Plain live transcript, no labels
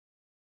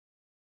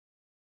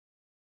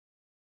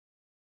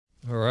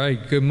All right,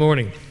 good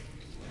morning.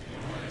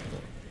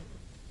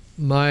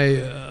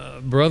 My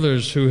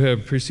brothers who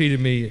have preceded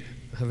me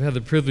have had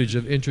the privilege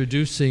of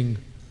introducing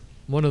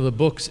one of the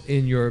books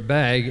in your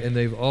bag, and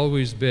they've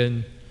always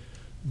been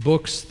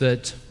books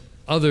that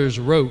others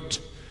wrote.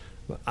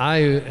 I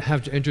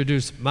have to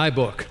introduce my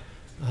book,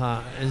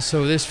 and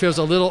so this feels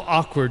a little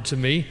awkward to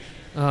me,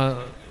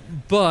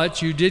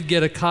 but you did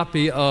get a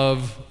copy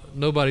of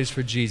Nobody's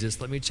for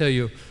Jesus. Let me tell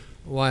you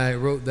why I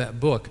wrote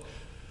that book.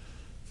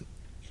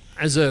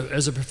 As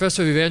a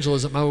professor of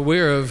evangelism, I'm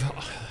aware of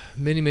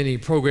many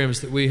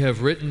programs that we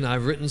have written.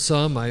 I've written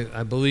some.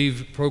 I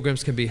believe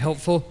programs can be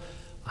helpful.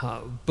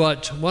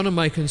 But one of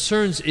my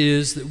concerns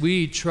is that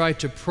we try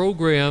to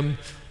program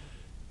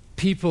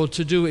people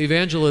to do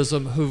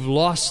evangelism who've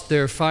lost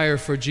their fire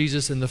for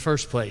Jesus in the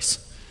first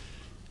place.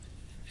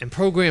 And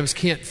programs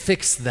can't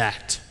fix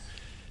that.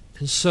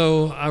 And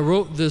so I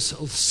wrote this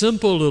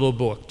simple little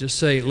book to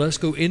say, let's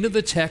go into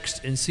the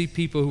text and see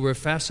people who are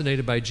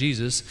fascinated by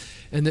Jesus,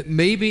 and that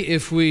maybe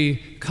if we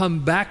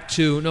come back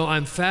to, no,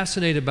 I'm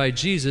fascinated by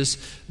Jesus,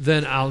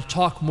 then I'll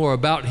talk more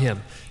about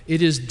him.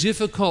 It is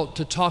difficult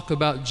to talk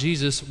about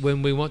Jesus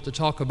when we want to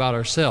talk about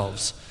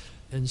ourselves.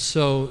 And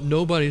so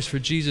Nobody's for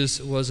Jesus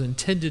was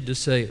intended to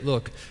say,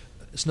 look,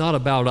 it's not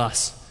about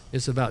us,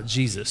 it's about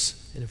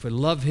Jesus. And if we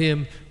love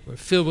him, we're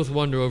filled with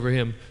wonder over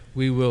him,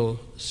 we will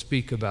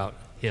speak about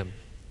him.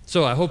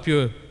 So I hope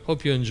you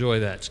enjoy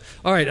that.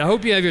 All right, I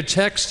hope you have your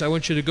text. I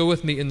want you to go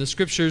with me in the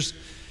scriptures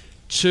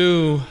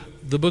to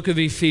the book of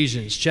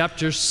Ephesians,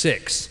 chapter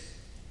 6.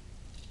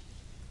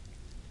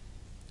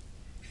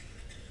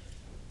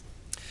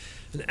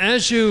 And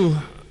as you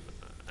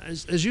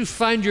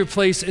find your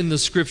place in the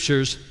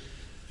scriptures,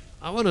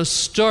 I want to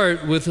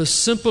start with a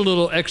simple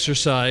little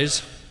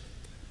exercise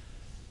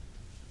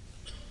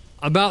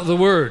about the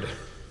Word.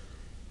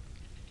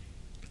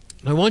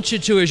 I want you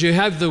to, as you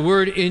have the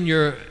Word in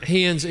your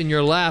hands, in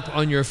your lap,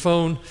 on your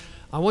phone,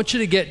 I want you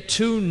to get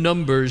two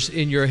numbers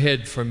in your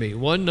head for me.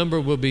 One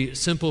number will be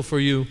simple for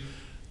you.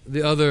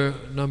 The other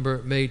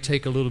number may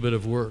take a little bit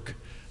of work.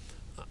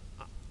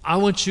 I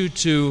want you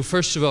to,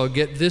 first of all,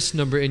 get this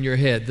number in your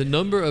head. The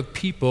number of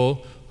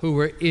people who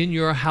were in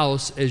your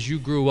house as you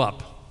grew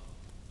up.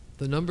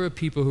 The number of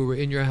people who were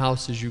in your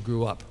house as you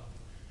grew up.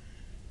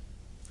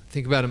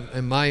 Think about it.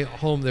 In my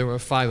home, there were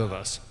 5 of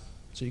us.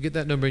 So you get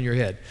that number in your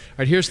head. All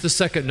right, here's the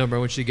second number I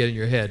want you to get in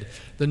your head.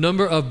 The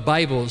number of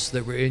Bibles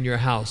that were in your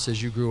house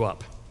as you grew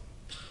up.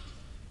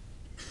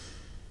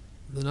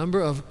 The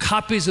number of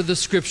copies of the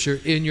Scripture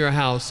in your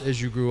house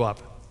as you grew up.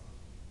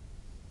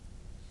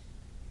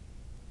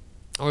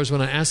 Always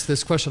when I ask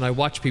this question, I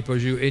watch people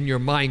as you, in your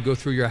mind, go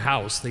through your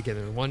house. They get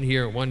one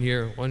here, one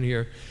here, one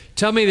here.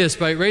 Tell me this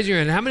by raising your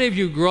hand. How many of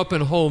you grew up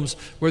in homes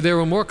where there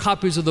were more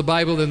copies of the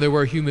Bible than there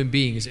were human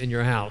beings in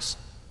your house?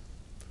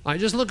 All right,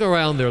 just look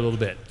around there a little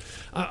bit.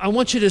 I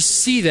want you to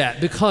see that,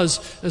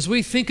 because as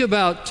we think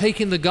about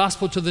taking the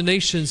gospel to the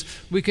nations,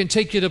 we can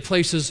take you to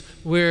places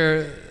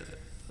where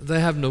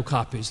they have no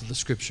copies of the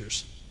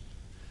Scriptures.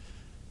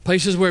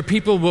 Places where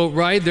people will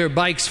ride their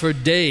bikes for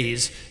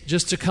days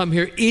just to come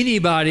hear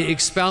anybody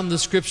expound the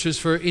Scriptures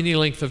for any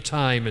length of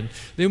time. And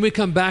then we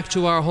come back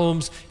to our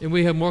homes and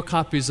we have more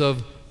copies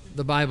of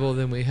the Bible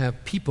than we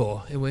have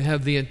people. And we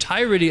have the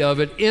entirety of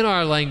it in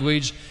our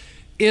language,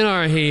 in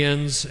our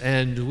hands,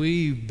 and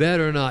we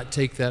better not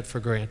take that for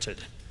granted.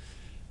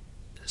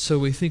 So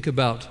we think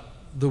about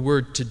the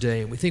Word today,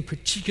 and we think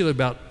particularly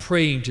about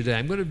praying today.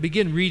 I'm going to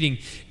begin reading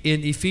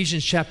in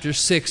Ephesians chapter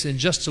 6 in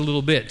just a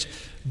little bit,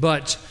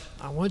 but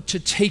I want to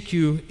take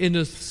you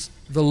into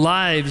the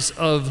lives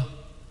of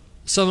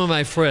some of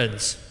my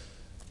friends.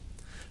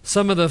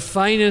 Some of the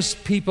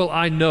finest people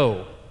I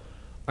know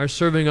are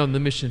serving on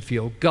the mission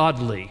field,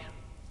 godly,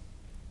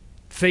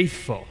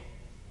 faithful,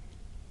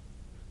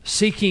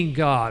 seeking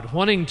God,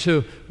 wanting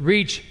to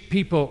reach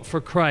people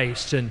for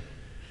Christ. And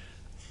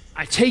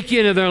I take you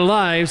into their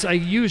lives. I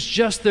use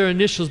just their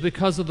initials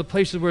because of the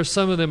places where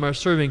some of them are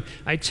serving.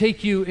 I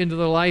take you into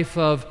the life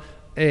of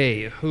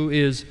A, who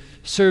is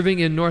serving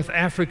in North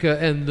Africa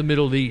and the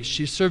Middle East.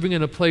 She's serving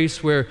in a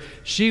place where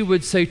she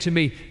would say to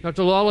me,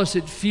 Dr. Lawless,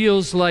 it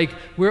feels like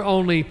we're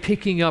only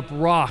picking up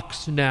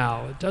rocks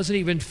now. It doesn't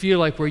even feel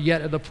like we're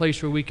yet at the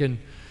place where we can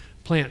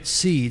plant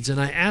seeds.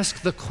 And I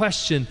ask the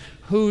question,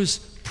 who's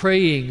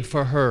praying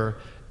for her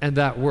and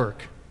that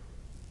work?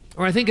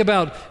 Or I think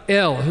about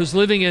Elle, who's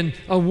living in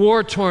a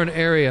war-torn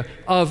area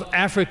of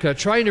Africa,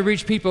 trying to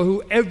reach people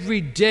who every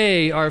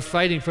day are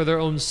fighting for their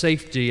own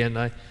safety. And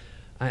I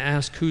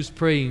ask, who's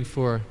praying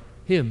for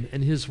him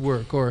and his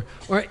work? Or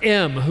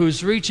M,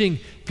 who's reaching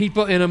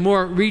people in a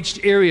more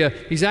reached area.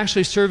 He's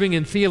actually serving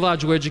in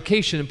theological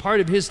education, and part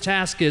of his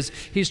task is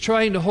he's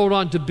trying to hold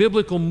on to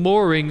biblical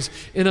moorings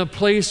in a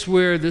place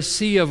where the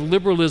sea of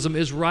liberalism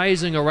is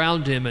rising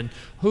around him. And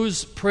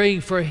who's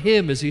praying for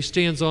him as he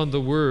stands on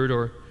the Word?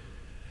 Or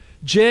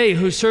Jay,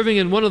 who's serving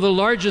in one of the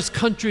largest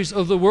countries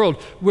of the world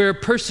where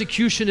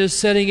persecution is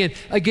setting in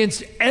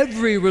against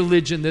every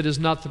religion that is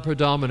not the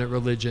predominant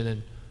religion.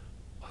 And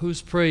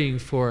who's praying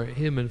for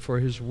him and for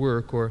his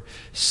work? Or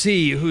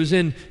C, who's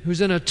in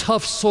a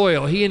tough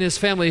soil. He and his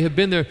family have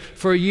been there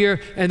for a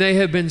year, and they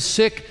have been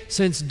sick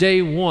since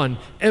day one,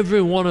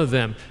 every one of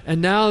them.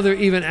 And now they're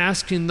even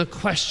asking the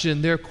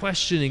question, they're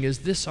questioning, is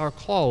this our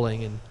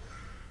calling? And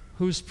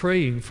who's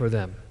praying for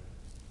them?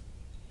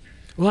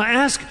 Well, I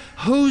ask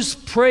who's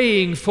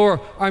praying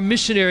for our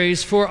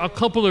missionaries for a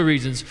couple of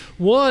reasons.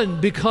 One,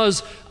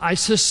 because I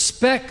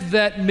suspect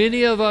that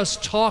many of us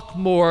talk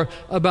more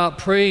about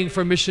praying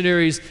for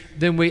missionaries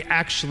than we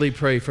actually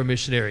pray for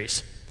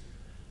missionaries.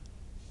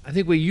 I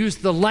think we use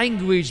the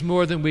language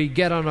more than we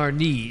get on our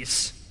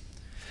knees.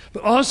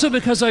 But also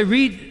because I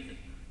read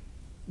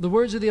the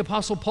words of the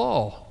Apostle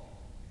Paul.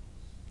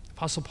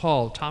 Apostle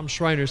Paul, Tom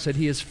Schreiner said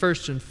he is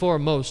first and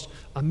foremost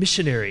a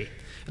missionary.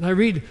 And I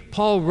read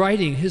Paul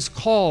writing his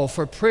call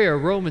for prayer,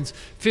 Romans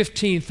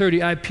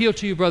 15:30. I appeal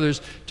to you,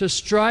 brothers, to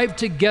strive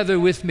together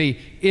with me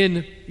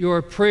in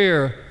your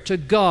prayer to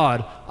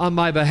God on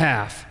my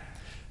behalf.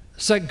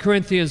 2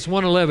 Corinthians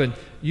 1:11,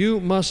 you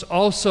must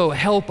also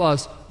help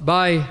us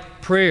by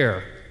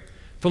prayer.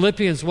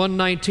 Philippians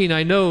 1:19,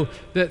 I know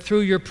that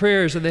through your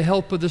prayers and the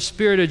help of the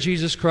Spirit of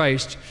Jesus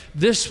Christ,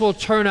 this will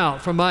turn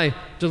out for my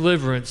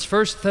deliverance.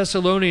 1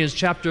 Thessalonians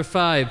chapter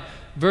 5,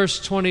 verse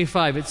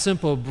 25, it's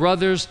simple,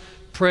 brothers,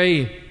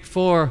 pray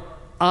for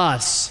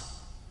us.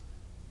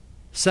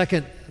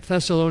 2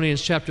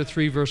 Thessalonians chapter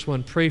 3, verse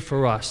 1, pray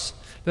for us,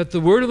 that the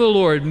word of the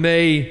Lord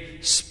may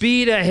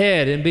speed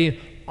ahead and be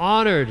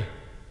honored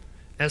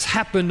as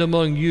happened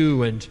among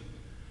you. And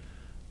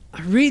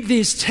I read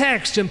these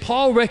texts, and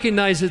Paul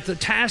recognizes the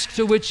task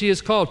to which he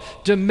is called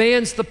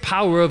demands the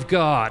power of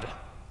God.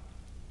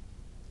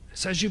 It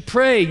says you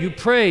pray, you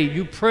pray,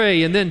 you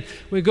pray. And then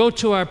we go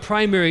to our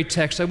primary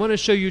text. I want to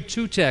show you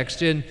two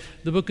texts in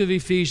the book of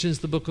Ephesians,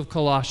 the book of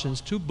Colossians,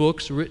 two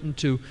books written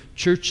to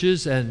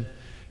churches and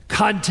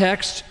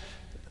context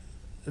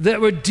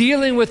that were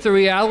dealing with the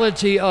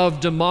reality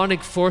of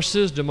demonic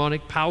forces,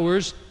 demonic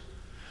powers.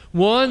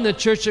 One, the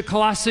church at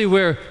Colossae,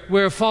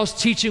 where false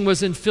teaching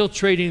was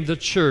infiltrating the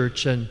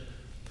church. And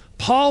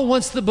Paul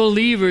wants the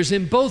believers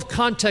in both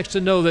contexts to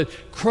know that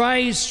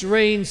Christ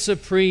reigns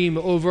supreme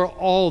over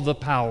all the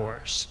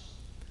powers.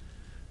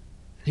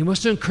 He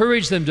wants to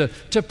encourage them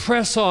to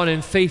press on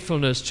in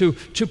faithfulness, to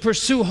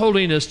pursue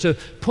holiness, to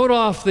put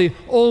off the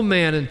old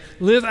man and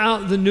live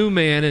out the new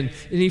man. And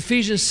in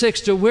Ephesians 6,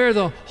 to wear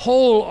the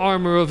whole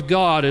armor of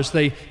God as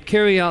they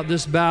carry out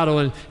this battle.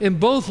 And in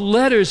both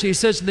letters, he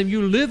says to them,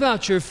 you live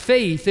out your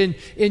faith in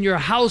your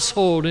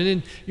household and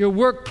in your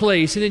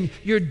workplace and in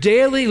your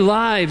daily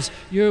lives.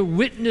 You're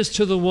witness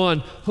to the one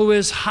who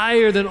is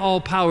higher than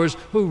all powers,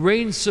 who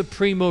reigns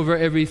supreme over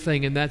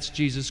everything, and that's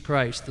Jesus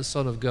Christ, the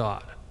Son of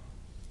God.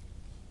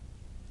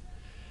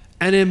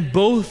 And in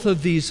both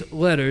of these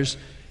letters,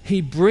 he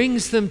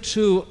brings them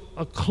to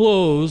a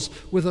close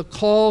with a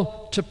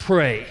call to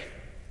pray.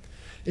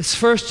 It's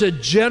first a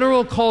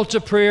general call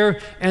to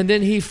prayer, and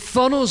then he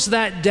funnels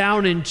that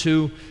down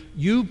into,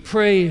 you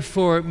pray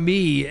for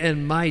me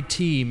and my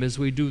team as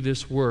we do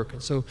this work.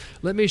 And so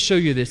let me show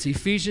you this.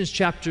 Ephesians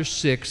chapter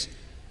 6,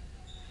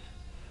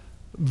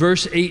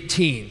 verse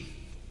 18.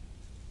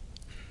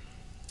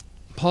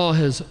 Paul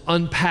has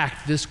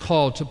unpacked this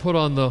call to put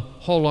on the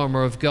whole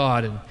armor of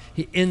God, and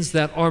he ends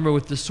that armor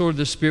with the sword of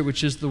the Spirit,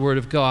 which is the Word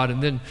of God.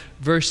 And then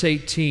verse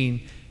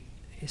 18,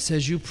 he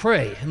says, you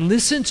pray. And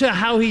listen to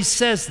how he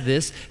says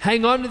this.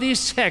 Hang on to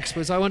these texts,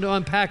 because I want to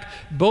unpack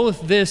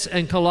both this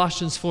and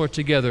Colossians 4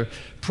 together.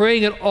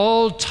 Praying at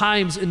all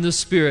times in the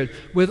Spirit,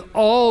 with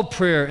all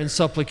prayer and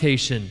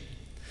supplication.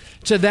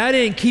 To that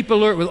end, keep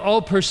alert with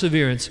all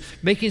perseverance,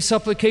 making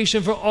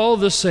supplication for all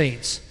the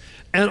saints,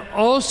 and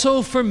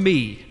also for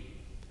me,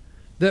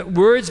 that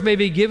words may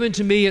be given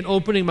to me in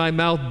opening my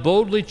mouth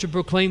boldly to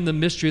proclaim the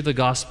mystery of the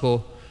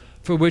gospel,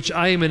 for which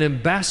I am an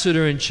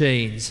ambassador in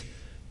chains,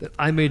 that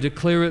I may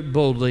declare it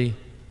boldly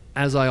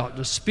as I ought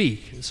to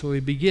speak. And so he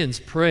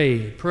begins,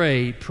 pray,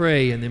 pray,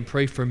 pray, and then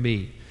pray for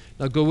me.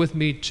 Now go with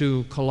me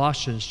to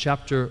Colossians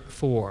chapter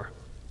 4.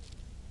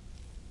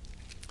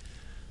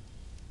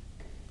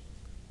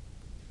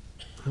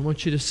 I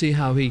want you to see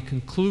how he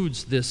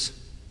concludes this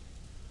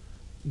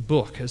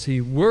book as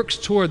he works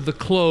toward the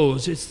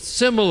close. It's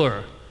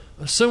similar,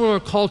 a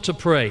similar call to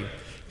pray.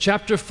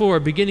 Chapter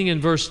 4, beginning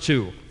in verse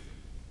 2.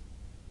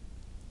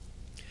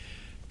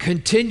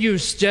 Continue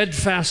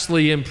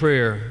steadfastly in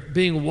prayer,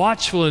 being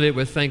watchful in it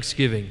with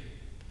thanksgiving.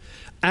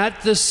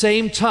 At the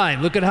same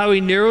time, look at how he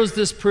narrows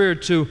this prayer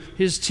to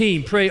his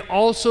team. Pray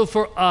also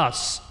for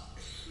us,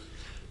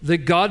 that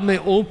God may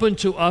open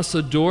to us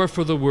a door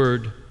for the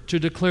word to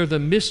declare the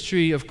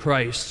mystery of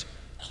Christ,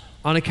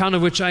 on account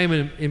of which I am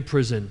in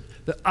prison,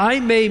 that I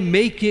may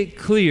make it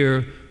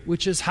clear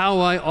which is how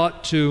I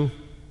ought to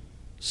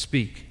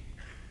speak.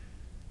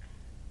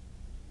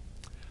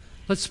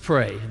 Let's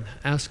pray and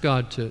ask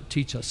God to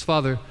teach us.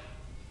 Father,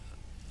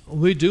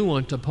 we do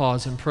want to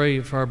pause and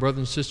pray for our brothers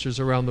and sisters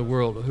around the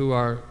world who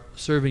are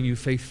serving you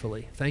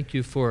faithfully. Thank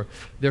you for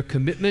their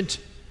commitment,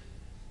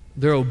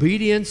 their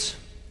obedience,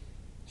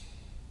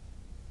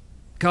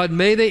 God,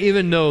 may they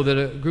even know that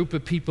a group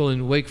of people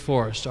in Wake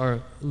Forest are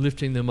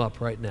lifting them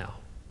up right now.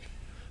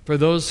 For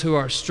those who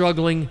are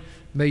struggling,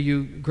 may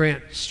you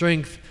grant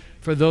strength.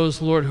 For those,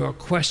 Lord, who are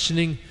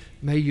questioning,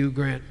 may you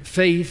grant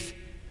faith.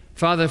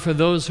 Father, for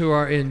those who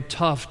are in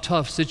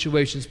tough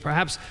situations,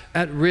 perhaps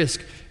at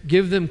risk,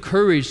 give them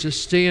courage to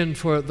stand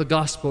for the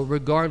gospel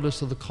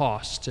regardless of the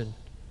cost. And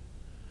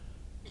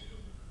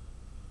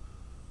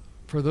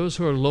for those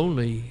who are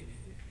lonely,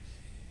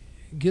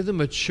 give them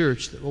a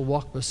church that will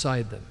walk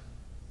beside them.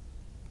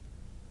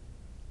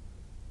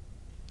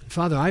 And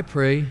Father, I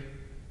pray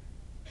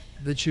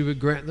that you would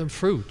grant them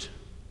fruit,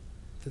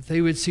 that they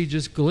would see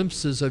just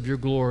glimpses of your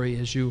glory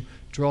as you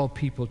draw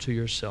people to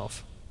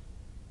yourself.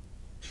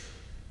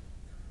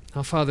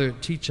 Now, Father,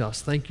 teach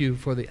us. Thank you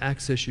for the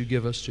access you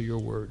give us to your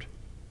word.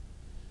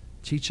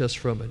 Teach us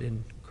from it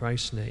in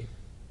Christ's name.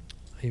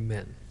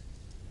 Amen.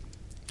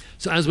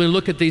 So as we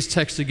look at these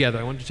texts together,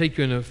 I want to take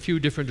you in a few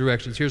different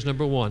directions. Here's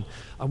number one.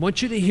 I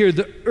want you to hear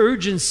the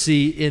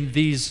urgency in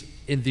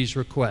these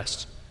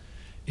requests.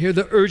 Hear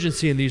the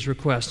urgency in these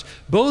requests.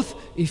 Both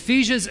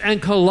Ephesians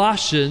and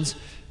Colossians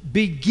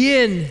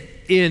begin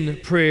in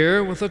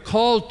prayer with a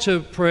call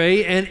to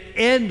pray and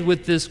end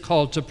with this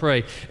call to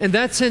pray. In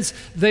that sense,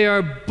 they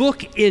are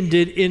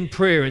bookended in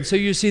prayer. And so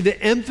you see the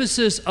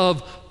emphasis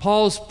of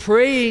Paul's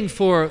praying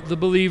for the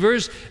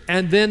believers,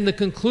 and then the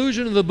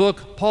conclusion of the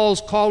book,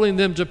 Paul's calling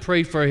them to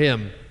pray for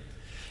him.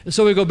 And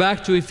so we go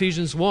back to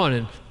Ephesians 1,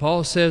 and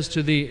Paul says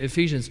to the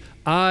Ephesians,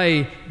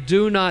 I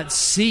do not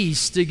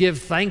cease to give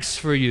thanks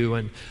for you.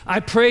 And I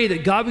pray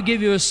that God would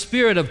give you a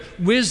spirit of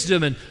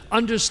wisdom and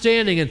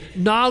understanding and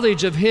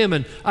knowledge of him.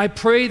 And I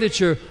pray that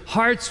your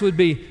hearts would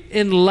be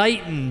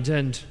enlightened.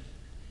 And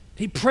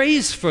he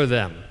prays for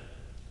them.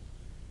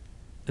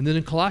 And then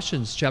in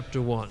Colossians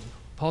chapter 1,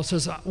 Paul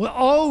says, we'll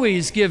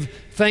always give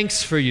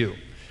thanks for you.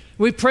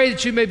 We pray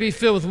that you may be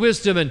filled with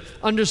wisdom and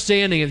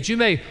understanding, and that you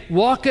may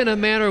walk in a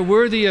manner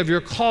worthy of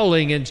your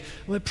calling. And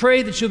we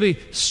pray that you'll be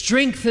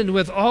strengthened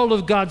with all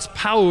of God's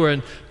power.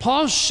 And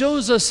Paul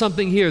shows us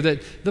something here,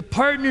 that the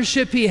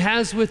partnership he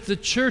has with the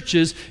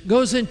churches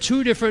goes in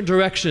two different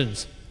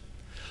directions.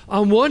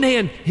 On one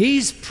hand,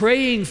 he's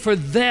praying for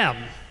them,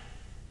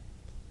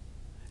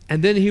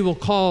 and then he will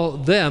call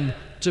them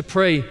to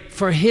pray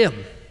for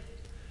him.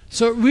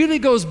 So it really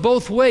goes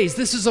both ways.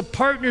 This is a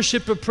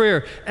partnership of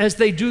prayer as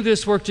they do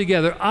this work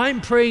together.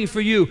 I'm praying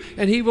for you,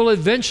 and he will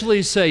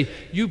eventually say,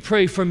 you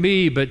pray for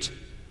me. But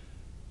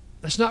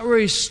that's not where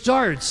he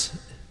starts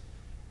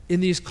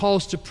in these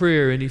calls to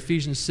prayer in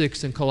Ephesians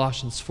 6 and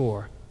Colossians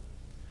 4.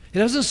 He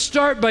doesn't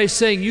start by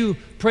saying, you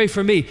pray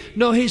for me.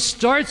 No, he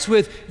starts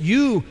with,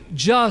 you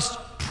just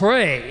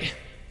pray.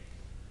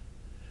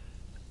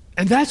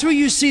 And that's where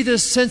you see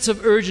this sense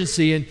of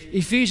urgency. In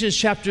Ephesians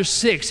chapter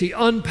 6, he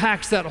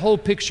unpacks that whole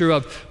picture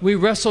of we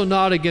wrestle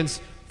not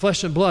against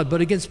flesh and blood, but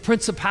against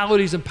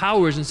principalities and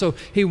powers. And so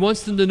he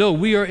wants them to know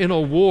we are in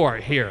a war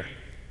here.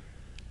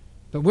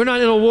 But we're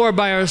not in a war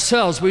by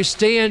ourselves. We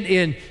stand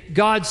in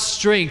God's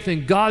strength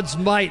and God's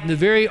might, and the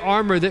very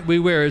armor that we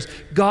wear is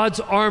God's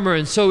armor.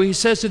 And so he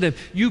says to them,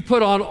 you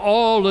put on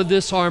all of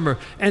this armor.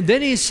 And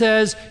then he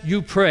says,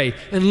 you pray.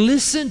 And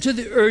listen to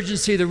the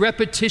urgency, the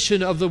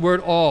repetition of the word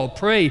all.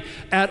 Pray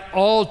at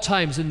all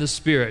times in the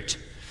Spirit.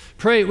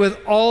 Pray with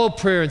all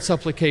prayer and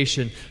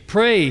supplication.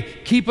 Pray,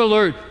 keep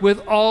alert with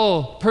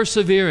all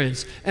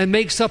perseverance, and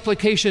make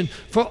supplication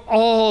for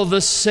all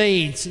the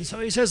saints. And so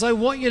he says, I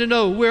want you to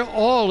know we're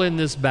all in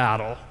this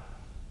battle.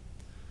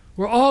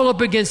 We're all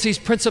up against these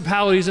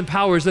principalities and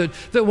powers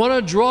that want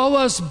to draw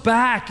us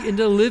back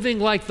into living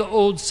like the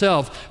old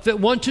self,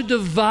 that want to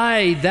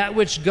divide that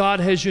which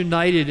God has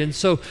united. And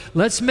so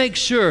let's make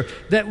sure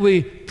that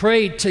we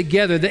pray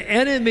together. The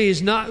enemy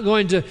is not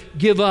going to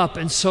give up,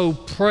 and so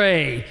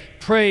pray.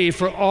 Pray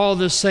for all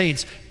the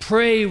saints.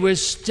 Pray with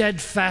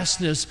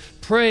steadfastness.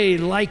 Pray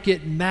like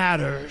it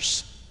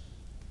matters.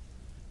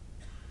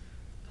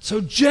 So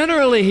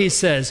generally, he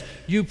says,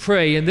 you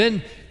pray. And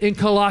then in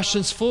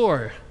Colossians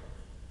 4,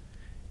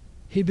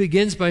 he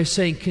begins by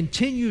saying,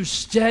 continue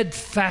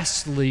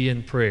steadfastly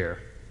in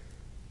prayer.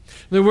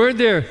 The word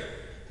there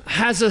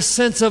has a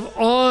sense of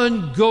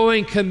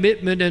ongoing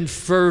commitment and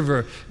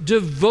fervor.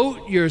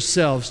 Devote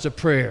yourselves to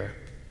prayer.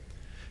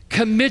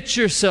 Commit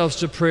yourselves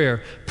to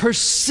prayer.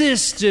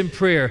 Persist in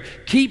prayer.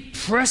 Keep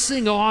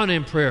pressing on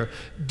in prayer.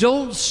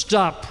 Don't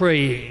stop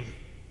praying.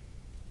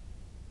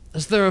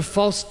 As there are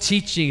false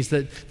teachings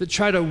that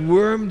try to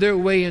worm their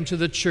way into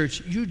the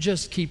church, you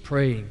just keep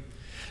praying.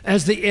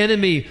 As the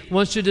enemy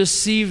wants to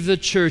deceive the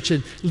church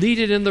and lead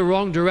it in the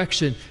wrong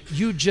direction,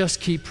 you just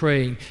keep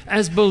praying.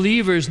 As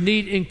believers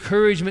need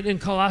encouragement in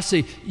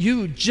Colossae,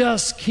 you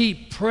just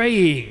keep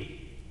praying.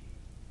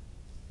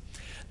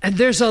 And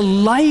there's a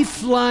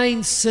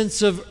lifeline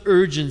sense of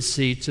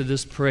urgency to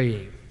this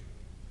praying.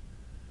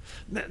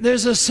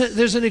 There's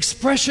an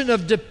expression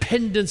of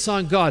dependence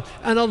on God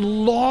and a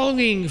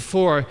longing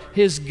for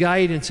his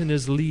guidance and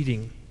his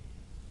leading.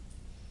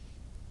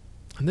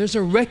 And there's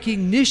a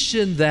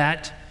recognition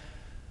that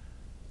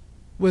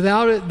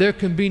without it, there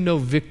can be no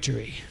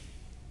victory.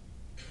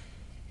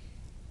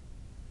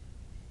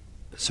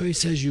 So he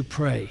says you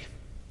pray,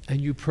 and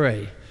you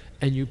pray,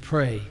 and you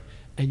pray,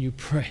 and you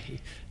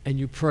pray, and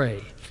you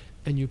pray,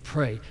 and you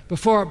pray.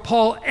 Before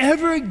Paul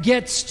ever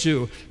gets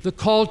to the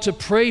call to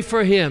pray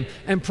for him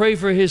and pray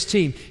for his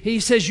team, he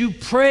says you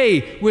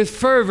pray with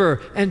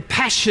fervor and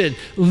passion.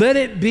 Let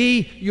it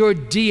be your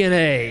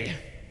DNA.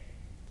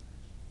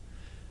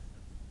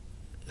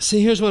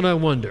 See, here's what I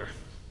wonder.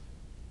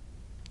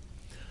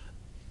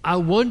 I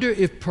wonder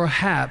if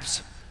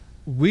perhaps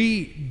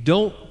we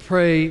don't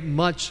pray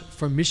much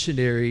for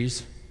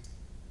missionaries.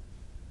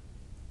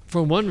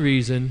 For one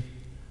reason,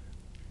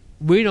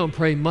 we don't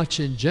pray much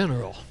in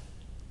general.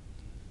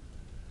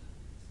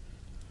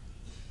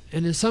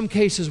 And in some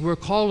cases, we're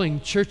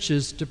calling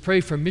churches to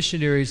pray for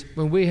missionaries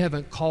when we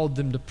haven't called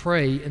them to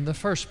pray in the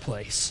first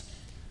place.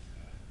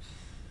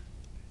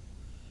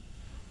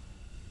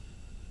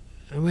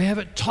 And we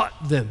haven't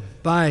taught them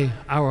by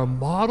our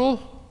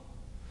model,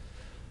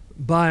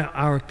 by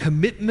our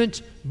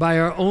commitment, by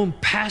our own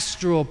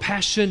pastoral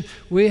passion.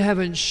 We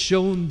haven't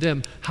shown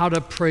them how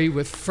to pray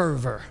with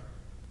fervor.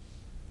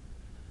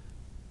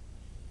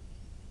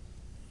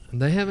 And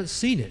they haven't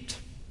seen it.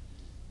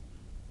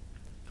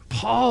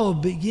 Paul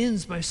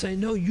begins by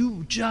saying, no,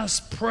 you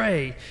just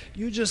pray.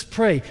 You just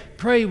pray.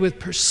 Pray with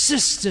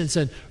persistence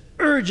and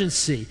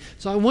urgency.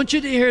 So I want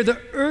you to hear the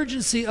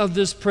urgency of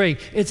this praying.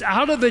 It's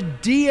out of a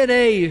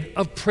DNA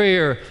of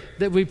prayer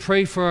that we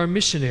pray for our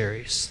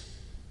missionaries.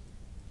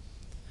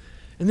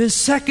 And then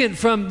second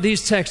from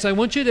these texts, I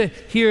want you to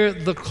hear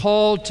the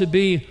call to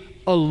be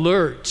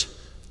alert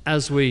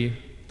as we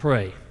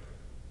pray.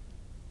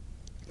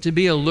 To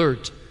be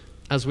alert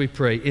as we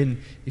pray.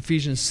 In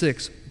Ephesians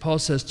 6, Paul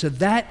says, to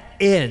that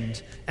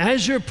end,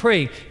 as you're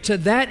praying, to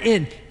that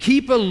end,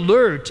 keep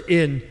alert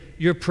in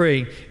your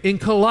praying. In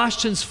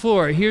Colossians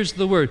 4, here's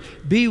the word,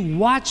 be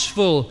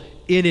watchful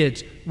in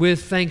it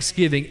with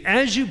thanksgiving.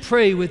 As you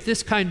pray with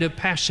this kind of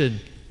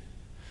passion,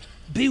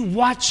 be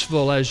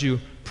watchful as you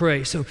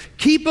pray. So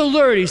keep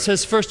alert, he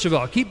says, first of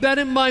all. Keep that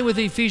in mind with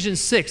Ephesians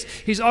 6.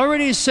 He's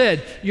already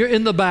said you're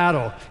in the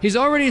battle. He's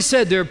already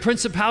said there are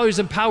principalities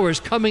and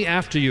powers coming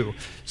after you.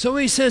 So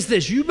he says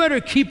this, you better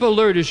keep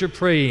alert as you're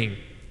praying.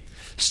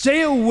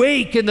 Stay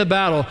awake in the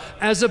battle,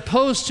 as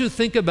opposed to,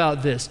 think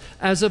about this,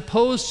 as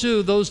opposed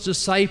to those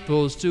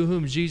disciples to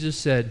whom Jesus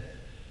said,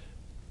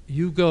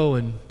 you go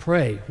and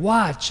pray.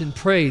 Watch and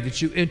pray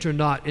that you enter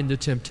not into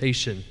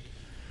temptation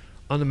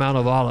on the Mount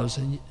of Olives.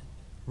 And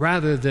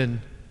rather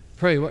than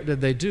pray, what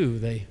did they do?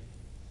 They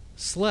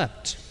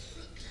slept.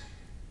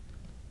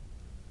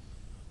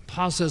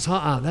 Paul says,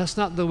 that's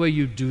not the way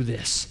you do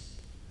this.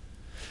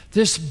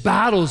 This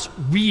battle's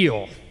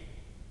real.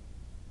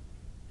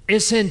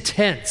 It's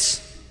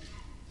intense.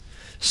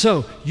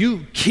 So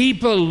you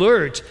keep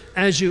alert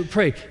as you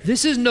pray.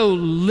 This is no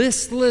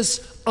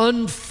listless,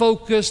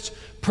 unfocused,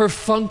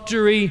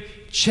 perfunctory,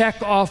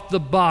 check off the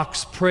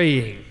box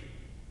praying.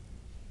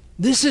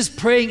 This is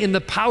praying in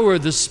the power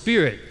of the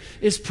Spirit.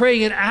 It's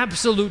praying in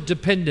absolute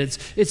dependence.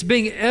 It's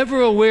being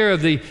ever aware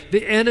of the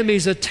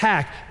enemy's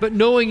attack, but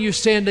knowing you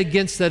stand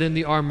against that in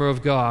the armor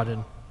of God.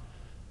 And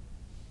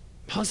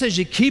Paul says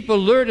you keep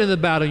alert in the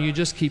battle, you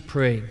just keep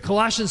praying.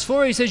 Colossians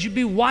 4, he says you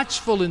be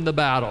watchful in the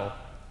battle.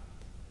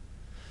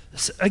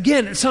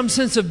 Again, some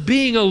sense of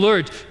being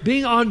alert,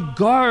 being on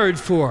guard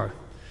for,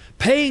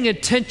 paying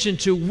attention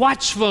to,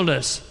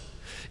 watchfulness.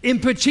 In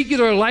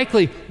particular,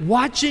 likely,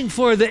 watching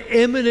for the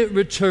imminent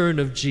return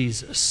of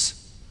Jesus.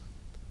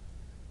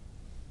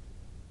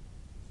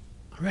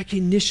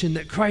 Recognition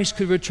that Christ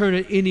could return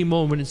at any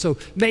moment. And so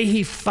may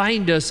he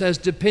find us as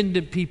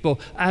dependent people,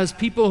 as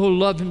people who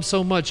love him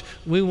so much,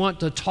 we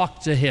want to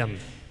talk to him.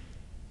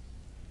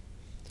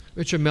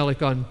 Richard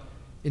Mellick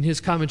in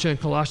his commentary on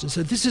Colossians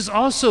said, there's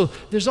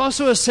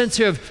also a sense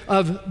here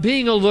of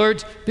being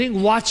alert,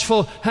 being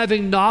watchful,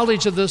 having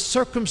knowledge of the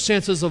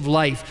circumstances of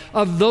life,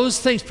 of those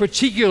things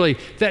particularly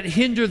that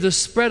hinder the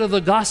spread of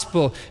the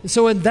gospel. And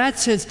so in that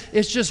sense,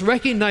 it's just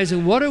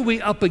recognizing what are we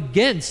up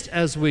against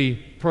as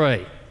we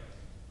pray.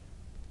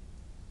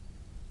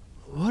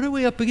 What are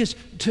we up against?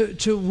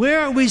 To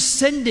where are we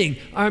sending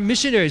our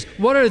missionaries?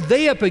 What are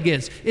they up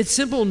against? It's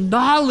simple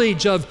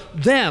knowledge of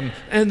them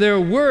and their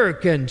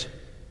work, and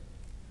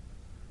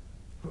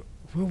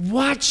we're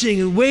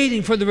watching and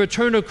waiting for the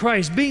return of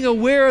Christ, being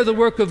aware of the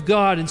work of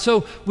God. And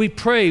so we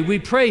pray. We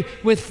pray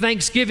with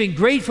thanksgiving,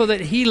 grateful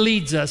that he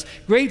leads us,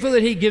 grateful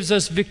that he gives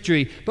us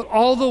victory. But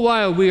all the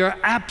while, we are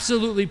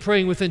absolutely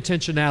praying with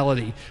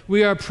intentionality.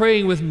 We are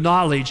praying with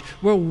knowledge.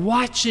 We're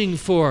watching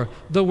for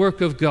the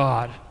work of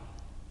God.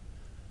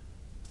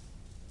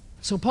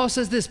 So Paul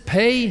says this,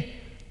 pay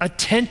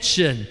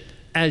attention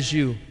as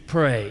you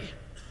pray.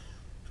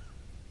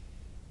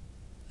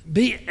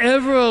 Be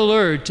ever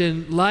alert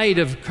in light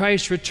of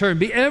Christ's return.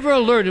 Be ever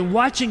alert in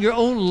watching your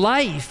own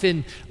life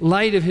in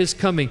light of his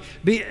coming.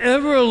 Be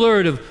ever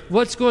alert of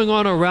what's going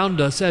on around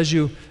us as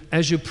you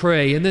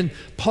pray. And then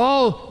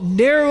Paul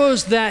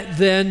narrows that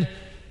then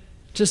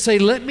to say,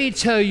 let me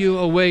tell you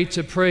a way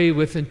to pray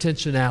with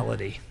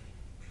intentionality.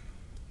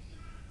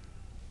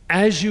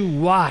 As you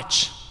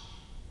watch,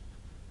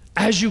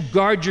 as you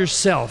guard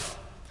yourself,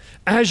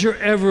 as you're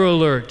ever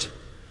alert,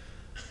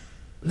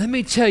 let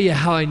me tell you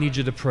how I need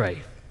you to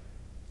pray.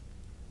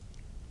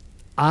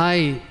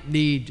 I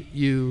need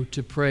you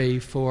to pray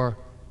for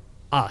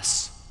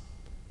us,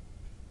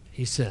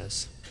 he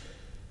says.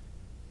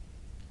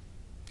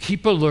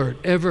 Keep alert,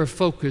 ever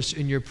focused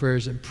in your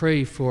prayers, and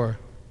pray for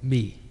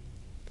me.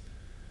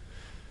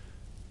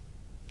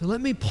 Now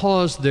let me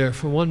pause there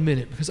for 1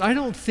 minute, because I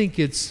don't think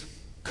it's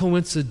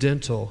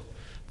coincidental,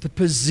 the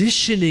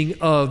positioning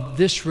of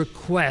this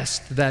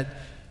request that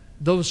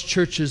those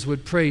churches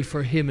would pray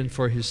for him and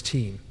for his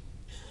team.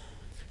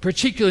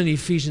 Particularly in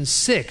Ephesians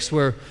 6,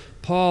 where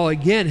Paul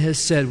again has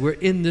said we're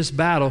in this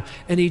battle,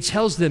 and he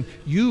tells them,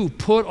 you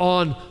put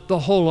on the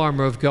whole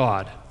armor of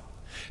God.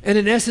 And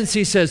in essence,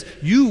 he says,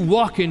 you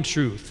walk in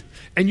truth,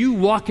 and you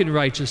walk in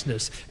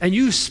righteousness, and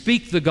you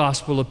speak the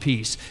gospel of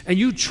peace, and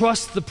you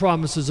trust the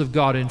promises of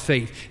God in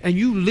faith, and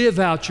you live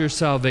out your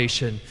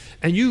salvation,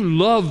 and you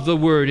love the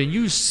word, and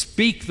you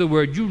speak the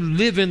word, you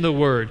live in the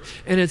word,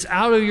 and it's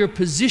out of your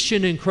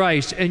position in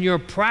Christ and your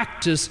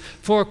practice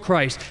for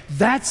Christ.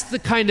 That's the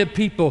kind of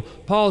people,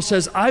 Paul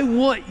says, I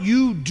want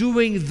you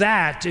doing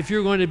that if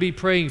you're going to be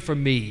praying for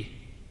me.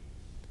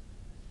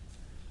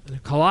 In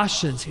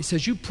Colossians, he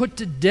says, you put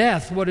to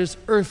death what is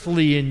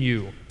earthly in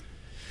you.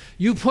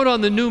 You put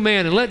on the new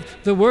man, and let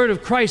the word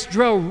of Christ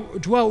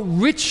dwell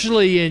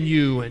richly in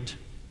you. And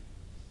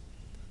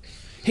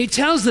he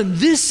tells them,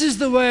 this is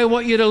the way I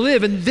want you to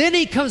live. And then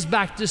he comes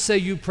back to say,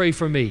 you pray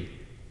for me.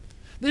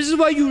 This is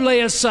what you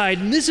lay aside,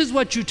 and this is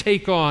what you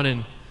take on,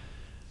 and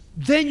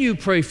then you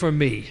pray for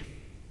me.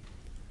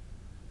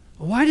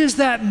 Why does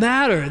that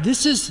matter?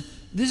 This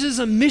is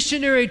a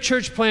missionary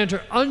church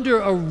planter under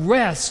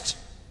arrest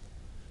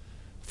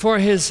for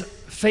his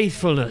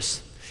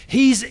faithfulness.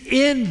 He's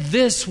in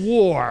this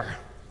war,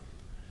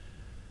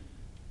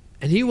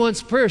 and he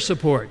wants prayer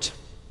support.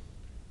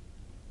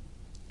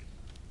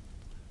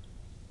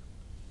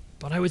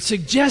 But I would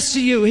suggest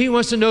to you, he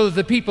wants to know that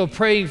the people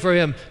praying for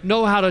him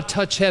know how to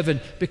touch heaven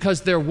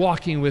because they're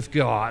walking with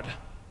God.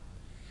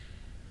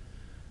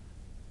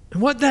 And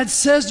what that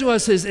says to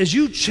us is, as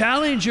you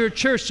challenge your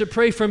church to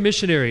pray for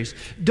missionaries,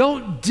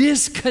 don't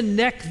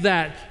disconnect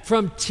that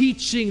from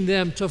teaching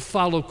them to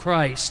follow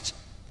Christ.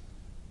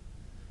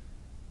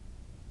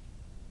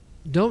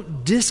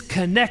 Don't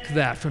disconnect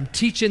that from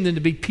teaching them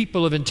to be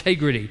people of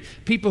integrity,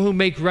 people who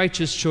make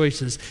righteous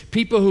choices,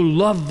 people who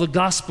love the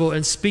gospel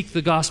and speak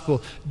the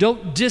gospel.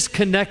 Don't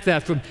disconnect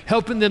that from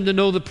helping them to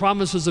know the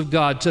promises of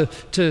God,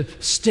 to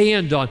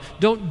stand on.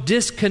 Don't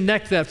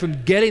disconnect that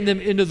from getting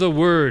them into the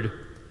Word.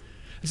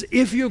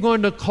 If you're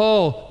going to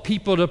call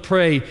people to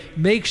pray,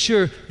 make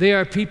sure they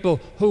are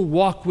people who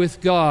walk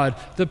with God.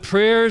 The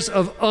prayers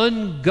of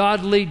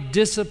ungodly,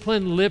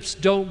 disciplined lips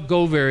don't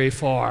go very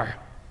far.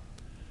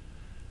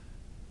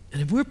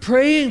 And if we're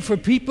praying for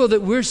people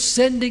that we're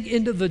sending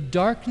into the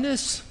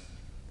darkness,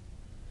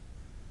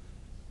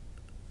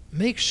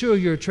 make sure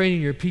you're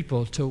training your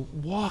people to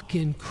walk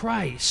in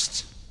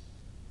Christ.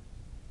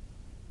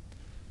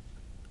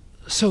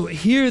 So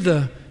hear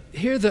the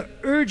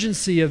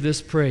urgency of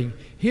this praying.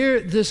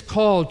 Hear this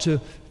call to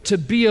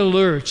be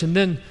alert. And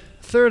then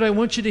third, I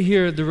want you to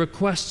hear the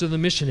request of the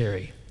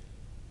missionary.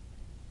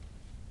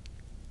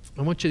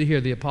 I want you to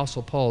hear the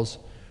Apostle Paul's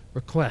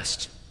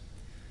request.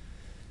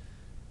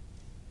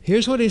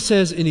 Here's what he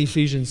says in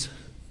Ephesians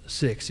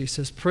 6. He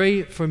says,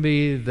 pray for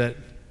me that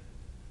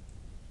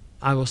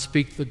I will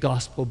speak the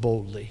gospel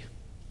boldly.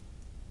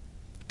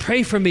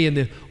 Pray for me in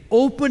the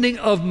opening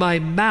of my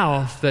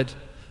mouth that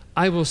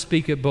I will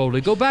speak it boldly.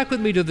 Go back with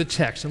me to the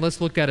text and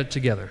let's look at it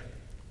together.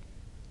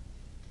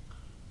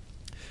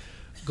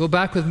 Go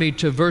back with me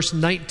to verse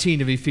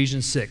 19 of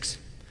Ephesians 6.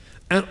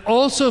 And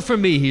also for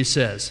me, he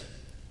says,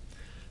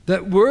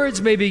 that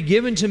words may be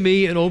given to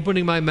me in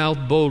opening my mouth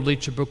boldly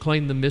to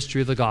proclaim the mystery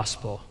of the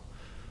gospel,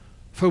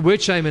 for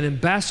which I am an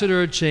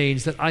ambassador of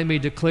chains, that I may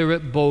declare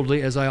it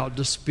boldly as I ought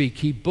to speak.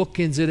 He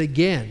bookends it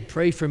again.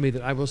 Pray for me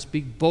that I will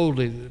speak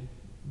boldly.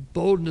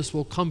 Boldness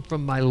will come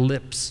from my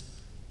lips.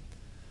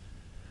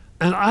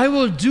 And I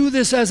will do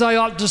this as I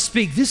ought to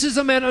speak. This is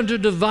a man under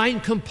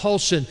divine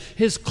compulsion.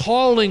 His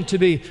calling to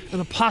be an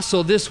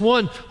apostle, this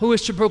one who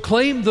is to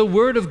proclaim the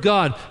word of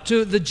God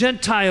to the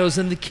Gentiles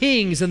and the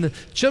kings and the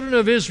children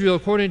of Israel,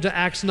 according to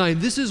Acts 9.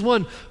 This is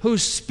one who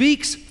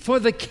speaks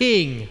for the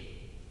king.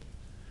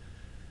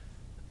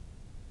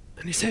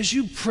 And he says,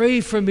 you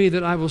pray for me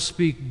that I will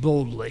speak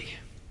boldly,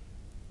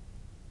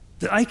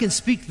 that I can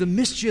speak the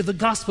mystery of the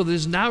gospel that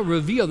is now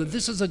revealed, that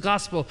this is a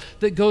gospel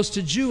that goes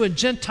to Jew and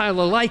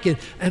Gentile alike, and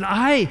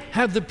I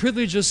have the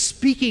privilege of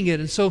speaking it.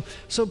 And so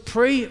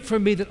pray for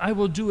me that I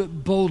will do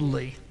it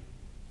boldly.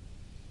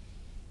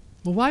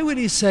 Well, why would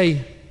he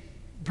say,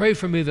 pray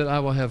for me that I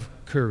will have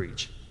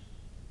courage?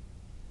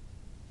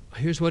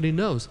 Here's what he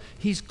knows.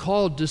 He's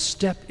called to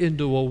step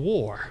into a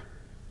war.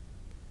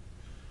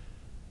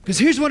 Because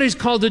here's what he's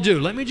called to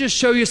do. Let me just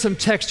show you some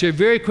text here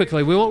very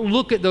quickly. We won't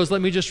look at those. Let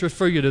me just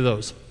refer you to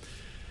those.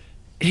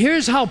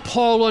 Here's how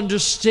Paul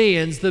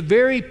understands the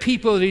very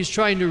people that he's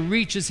trying to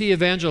reach as he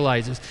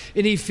evangelizes.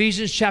 In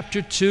Ephesians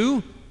chapter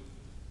 2,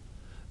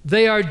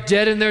 They are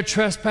dead in their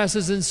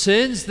trespasses and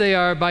sins. They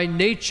are by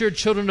nature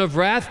children of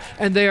wrath,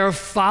 and they are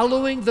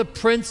following the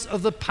prince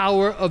of the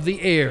power of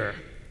the air.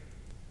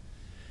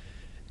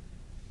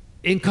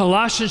 In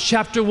Colossians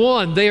chapter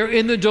 1, they are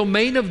in the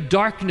domain of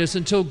darkness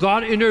until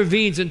God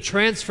intervenes and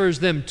transfers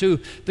them to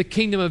the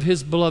kingdom of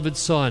His beloved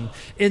Son.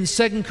 In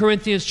 2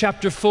 Corinthians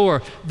chapter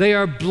 4, they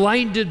are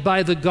blinded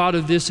by the God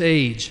of this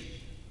age.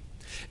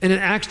 And in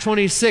Acts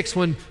 26,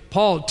 when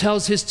Paul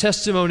tells his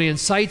testimony and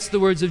cites the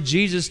words of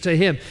Jesus to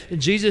him,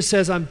 and Jesus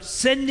says, I'm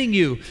sending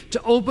you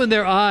to open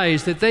their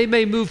eyes that they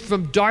may move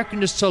from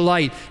darkness to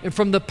light and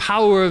from the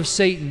power of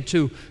Satan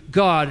to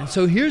God. And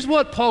so here's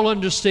what Paul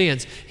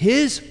understands.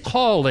 His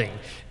calling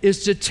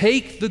is to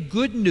take the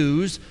good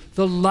news,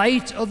 the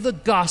light of the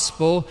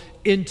gospel,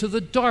 into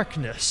the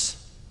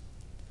darkness.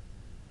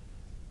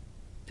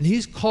 And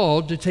he's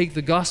called to take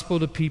the gospel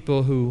to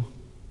people who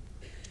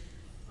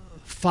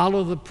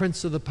follow the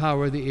prince of the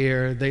power of the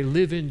air. They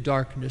live in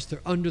darkness. They're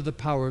under the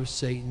power of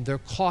Satan. They're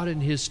caught in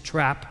his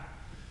trap.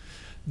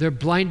 They're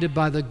blinded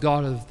by the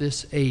God of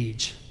this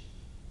age.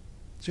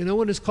 So you know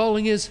what his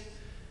calling is?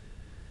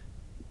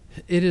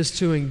 It is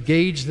to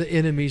engage the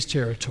enemy's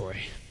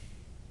territory.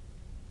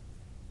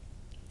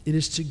 It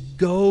is to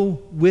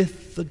go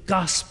with the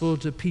gospel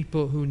to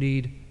people who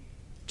need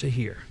to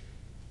hear.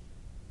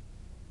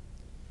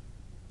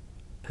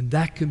 And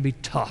that can be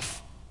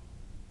tough.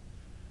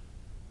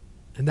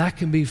 And that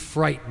can be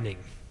frightening.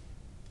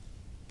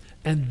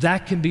 And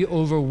that can be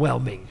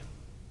overwhelming.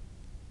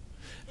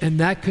 And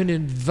that can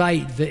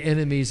invite the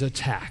enemy's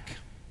attack.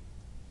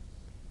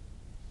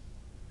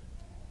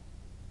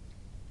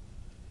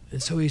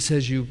 And so he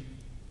says, you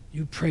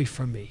pray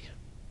for me.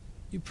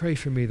 You pray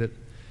for me that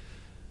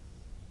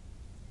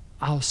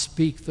I'll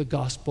speak the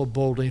gospel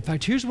boldly. In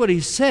fact, here's what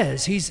he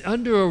says. He's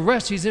under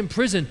arrest. He's in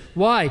prison.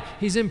 Why?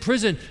 He's in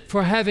prison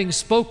for having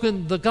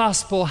spoken the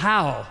gospel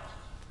how?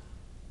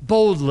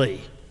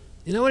 Boldly.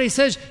 You know what he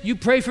says? You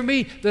pray for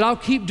me that I'll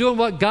keep doing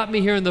what got me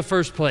here in the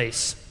first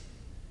place.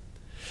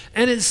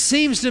 And it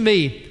seems to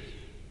me,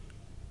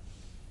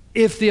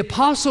 if the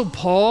Apostle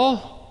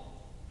Paul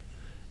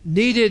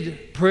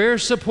needed prayer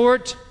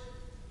support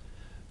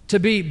to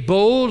be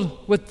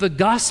bold with the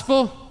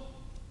gospel,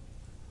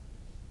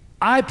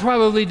 I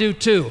probably do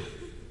too.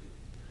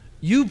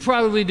 You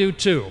probably do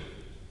too.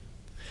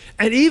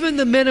 And even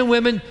the men and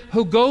women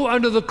who go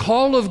under the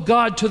call of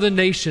God to the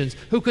nations,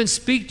 who can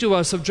speak to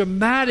us of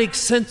dramatic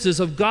senses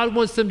of God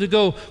wants them to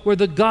go where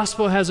the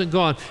gospel hasn't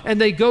gone,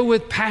 and they go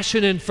with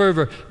passion and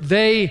fervor,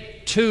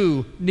 they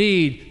too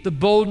need the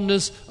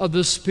boldness of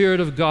the Spirit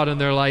of God in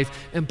their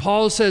life. And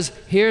Paul says,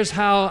 here's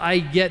how I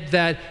get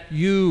that.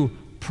 You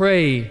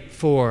pray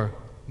for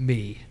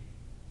me.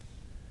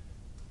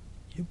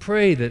 You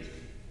pray that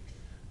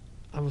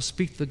I will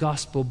speak the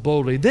gospel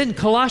boldly. Then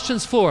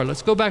Colossians 4.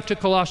 Let's go back to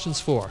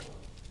Colossians 4.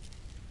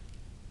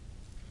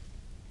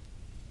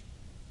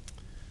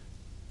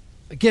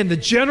 Again, the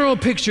general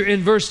picture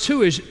in verse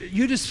 2 is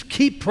you just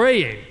keep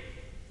praying.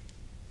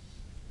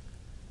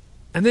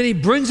 And then he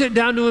brings it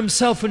down to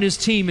himself and his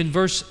team in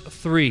verse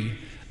 3.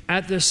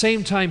 At the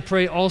same time,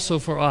 pray also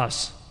for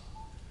us,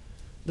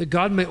 that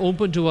God may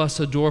open to us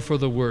a door for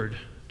the word,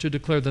 to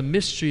declare the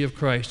mystery of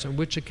Christ, on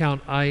which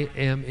account I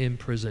am in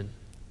prison.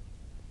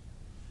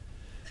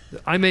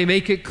 I may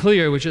make it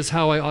clear, which is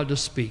how I ought to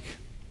speak.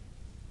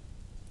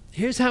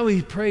 Here's how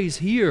he prays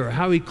here,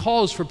 how he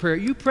calls for prayer.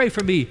 You pray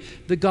for me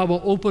that God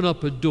will open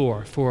up a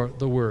door for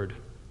the word.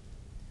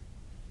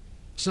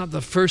 It's not the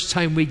first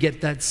time we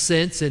get that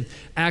sense. In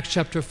Acts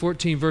chapter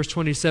 14, verse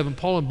 27,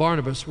 Paul and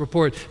Barnabas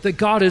report that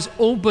God has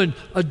opened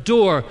a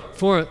door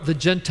for the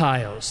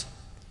Gentiles.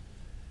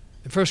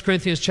 In 1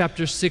 Corinthians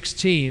chapter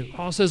 16,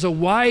 Paul says, a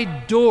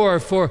wide door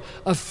for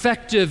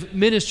effective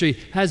ministry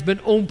has been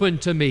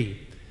opened to me.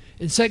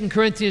 In 2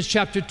 Corinthians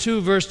chapter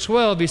 2, verse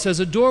 12, he says,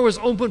 a door was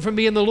opened for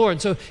me in the Lord.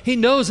 And so he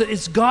knows that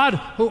it's God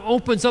who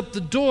opens up the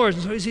doors.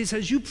 And so he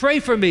says, you pray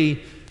for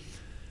me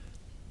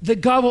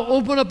that God will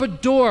open up a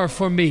door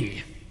for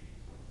me.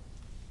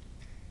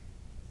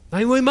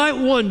 And we might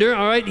wonder,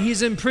 all right,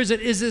 he's in prison.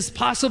 Is this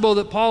possible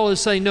that Paul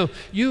is saying, no,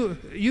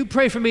 you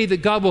pray for me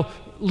that God will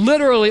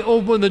literally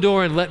open the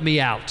door and let me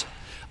out?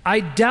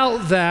 I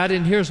doubt that,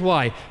 and here's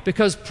why.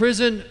 Because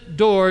prison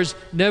doors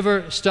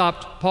never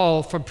stopped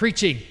Paul from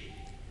preaching.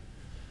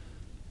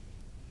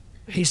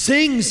 He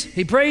sings,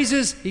 he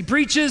praises, he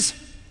preaches.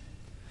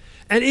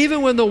 And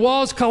even when the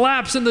walls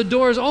collapse and the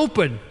doors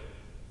open,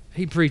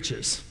 he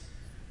preaches.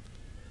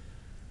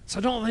 So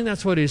I don't think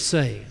that's what he's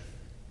saying.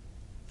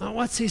 Now,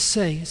 what's he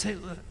saying? He's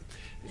saying,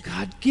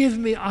 God, give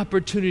me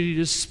opportunity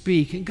to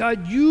speak. And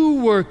God, you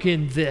work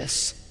in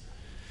this.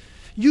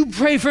 You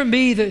pray for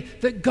me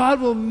that God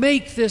will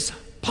make this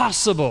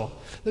possible.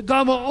 That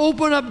God will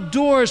open up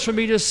doors for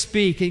me to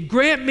speak and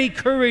grant me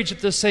courage at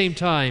the same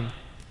time.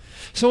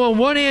 So on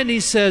one hand, he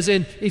says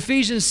in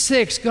Ephesians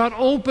 6, God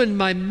opened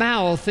my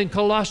mouth. In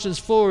Colossians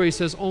 4, he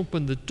says,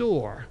 open the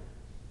door.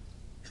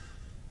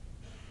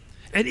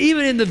 And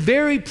even in the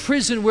very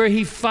prison where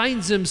he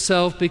finds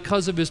himself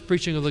because of his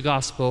preaching of the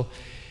gospel,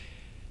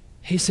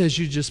 he says,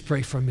 you just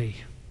pray for me.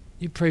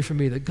 You pray for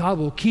me that God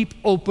will keep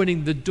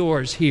opening the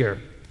doors here.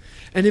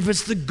 And if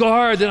it's the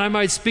guard, then I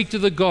might speak to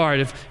the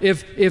guard.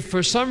 If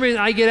for some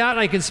reason I get out and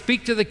I can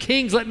speak to the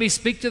kings, let me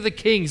speak to the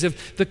kings.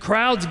 If the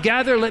crowds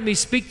gather, let me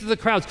speak to the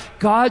crowds.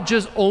 God,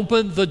 just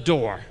open the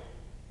door.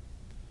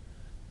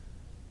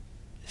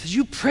 He says,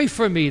 you pray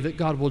for me that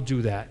God will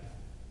do that.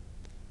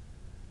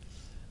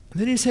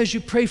 And then he says,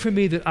 you pray for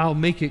me that I'll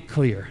make it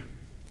clear,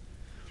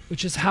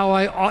 which is how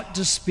I ought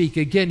to speak.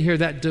 Again here,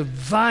 that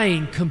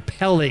divine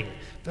compelling,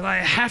 that I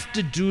have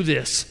to do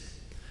this.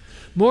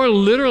 More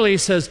literally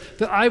says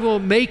that I will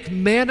make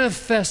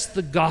manifest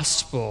the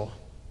gospel,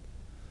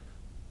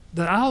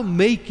 that I'll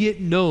make it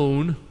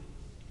known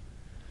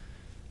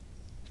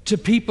to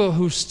people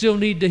who still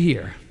need to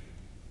hear.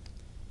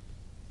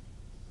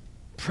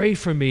 Pray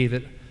for me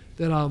that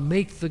I'll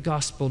make the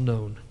gospel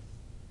known.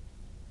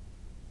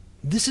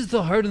 This is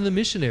the heart of the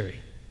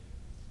missionary.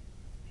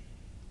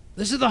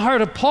 This is the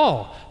heart of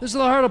Paul. This is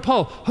the heart of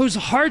Paul, whose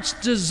heart's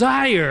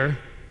desire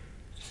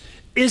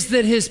is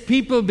that his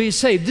people be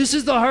saved. This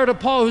is the heart of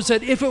Paul, who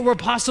said, if it were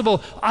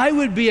possible, I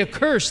would be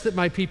accursed that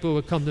my people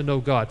would come to know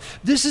God.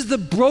 This is the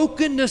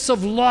brokenness of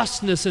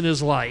lostness in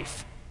his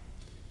life.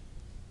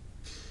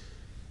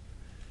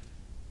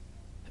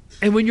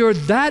 And when you're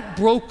that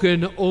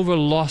broken over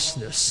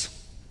lostness,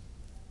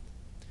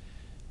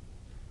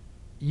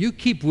 you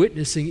keep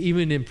witnessing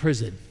even in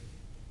prison.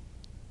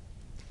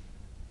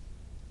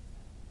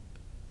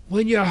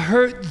 When you're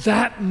hurt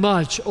that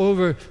much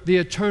over the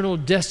eternal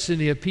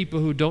destiny of people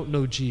who don't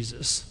know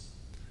Jesus,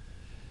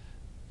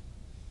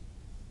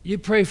 you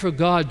pray for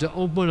God to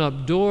open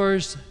up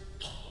doors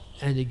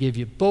and to give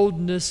you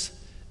boldness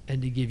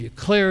and to give you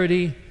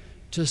clarity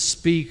to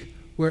speak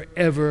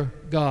wherever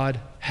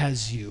God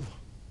has you.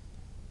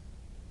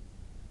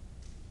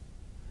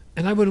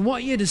 And I would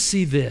want you to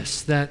see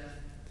this, that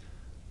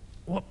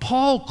what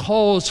Paul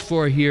calls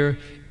for here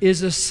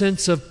is a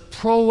sense of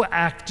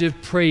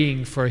proactive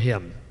praying for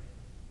him.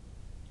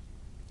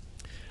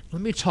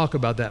 Let me talk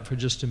about that for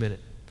just a minute.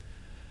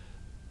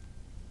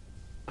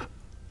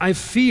 I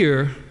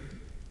fear,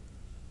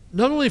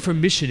 not only for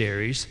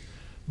missionaries,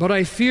 but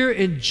I fear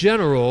in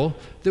general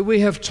that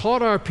we have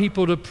taught our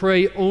people to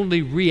pray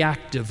only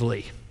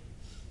reactively.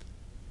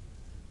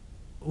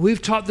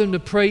 We've taught them to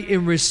pray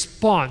in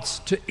response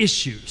to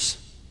issues.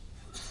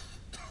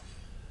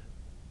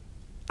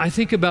 I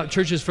think about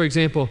churches, for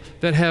example,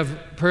 that have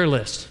prayer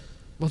lists.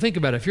 Well, think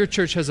about it. If your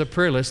church has a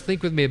prayer list,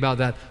 think with me about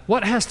that.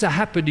 What has to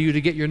happen to you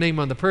to get your name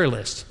on the prayer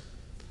list?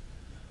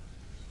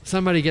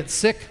 Somebody gets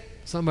sick,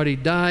 somebody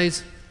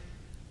dies,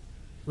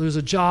 lose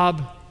a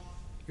job,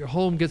 your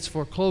home gets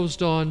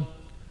foreclosed on,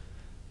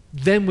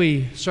 then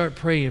we start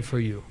praying for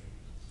you.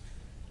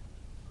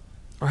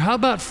 Or how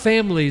about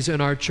families in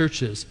our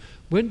churches?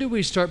 When do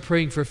we start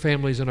praying for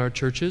families in our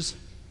churches?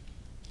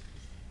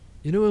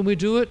 You know when we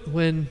do it?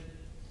 When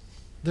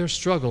they're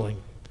struggling.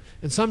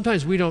 And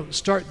sometimes we don't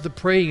start the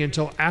praying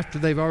until after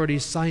they've already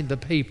signed the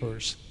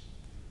papers.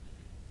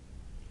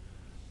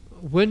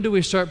 When do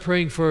we start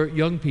praying for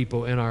young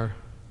people in our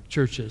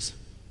churches?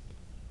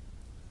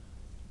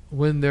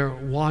 When they're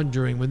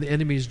wandering, when the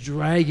enemy's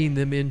dragging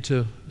them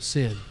into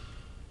sin.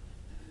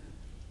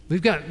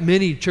 We've got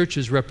many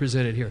churches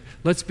represented here.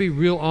 Let's be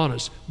real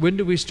honest. When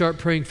do we start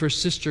praying for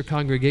sister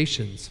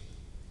congregations?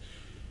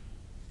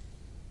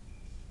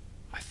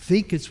 I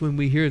think it's when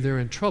we hear they're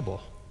in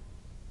trouble.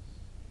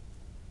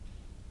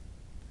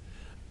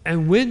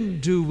 And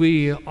when do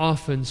we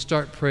often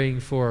start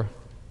praying for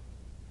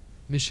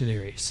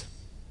missionaries?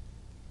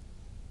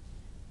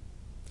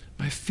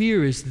 My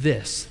fear is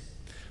this.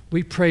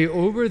 We pray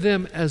over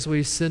them as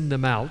we send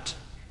them out,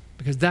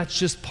 because that's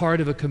just part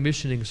of a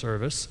commissioning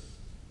service.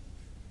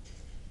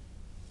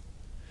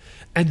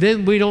 And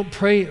then we don't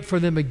pray for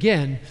them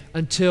again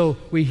until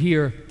we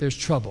hear there's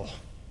trouble.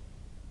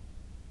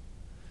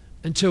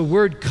 Until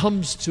word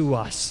comes to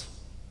us,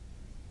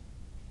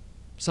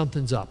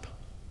 something's up.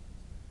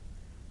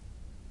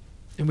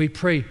 And we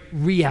pray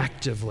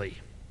reactively.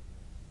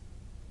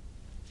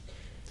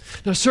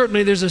 Now,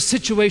 certainly there's a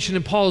situation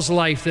in Paul's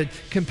life that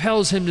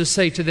compels him to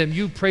say to them,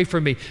 you pray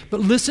for me. But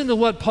listen to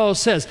what Paul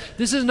says.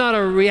 This is not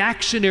a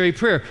reactionary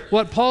prayer.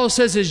 What Paul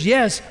says is,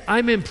 yes,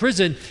 I'm in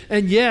prison,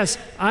 and yes,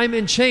 I'm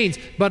in chains,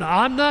 but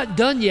I'm not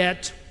done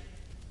yet.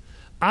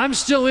 I'm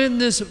still in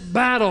this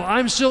battle.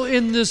 I'm still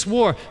in this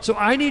war. So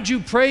I need you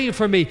praying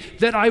for me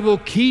that I will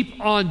keep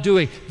on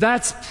doing.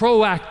 That's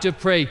proactive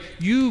prayer.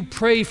 You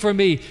pray for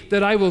me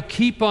that I will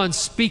keep on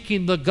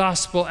speaking the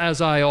gospel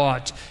as I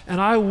ought. And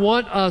I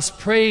want us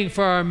praying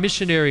for our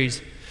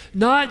missionaries,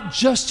 not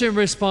just in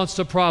response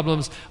to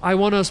problems. I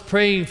want us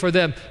praying for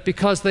them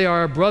because they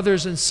are our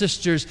brothers and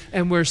sisters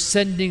and we're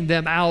sending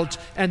them out,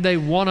 and they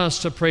want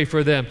us to pray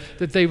for them,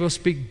 that they will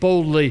speak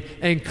boldly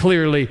and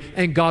clearly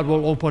and God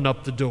will open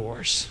up the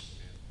doors.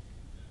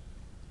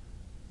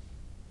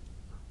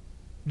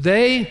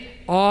 They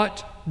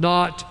ought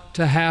not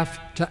to have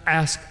to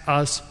ask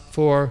us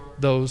for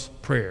those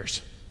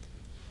prayers.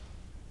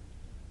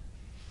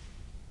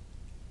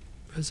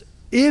 Because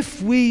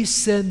if we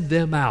send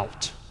them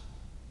out,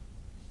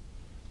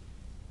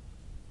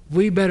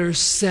 we better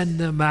send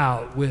them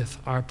out with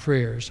our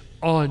prayers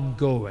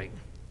ongoing.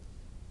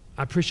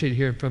 I appreciate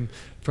hearing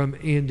from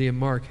Andy and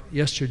Mark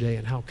yesterday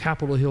and how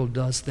Capitol Hill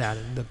does that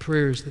and the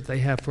prayers that they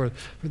have for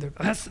their,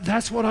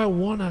 that's what I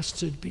want us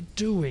to be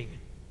doing.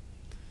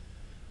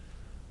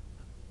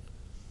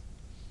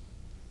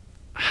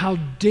 How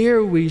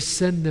dare we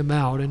send them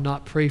out and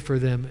not pray for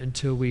them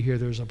until we hear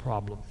there's a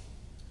problem?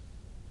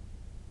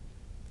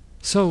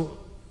 So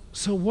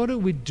what do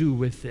we do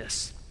with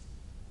this?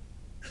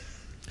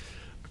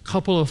 A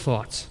couple of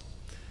thoughts.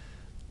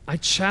 I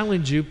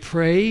challenge you,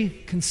 pray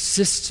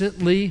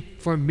consistently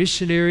for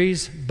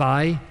missionaries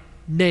by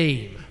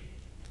name.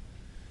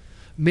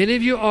 Many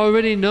of you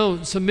already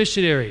know some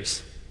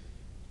missionaries.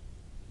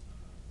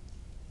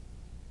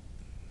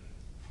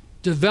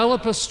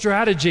 Develop a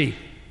strategy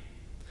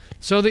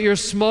so that your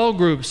small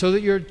group, so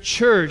that your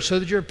church, so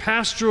that your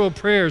pastoral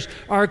prayers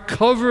are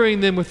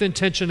covering them with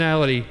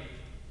intentionality.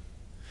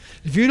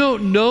 If you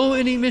don't know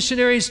any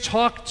missionaries,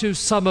 talk to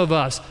some of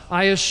us.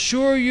 I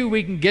assure you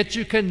we can get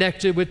you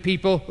connected with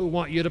people who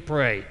want you to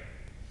pray.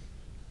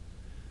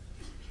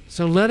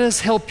 So let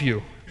us help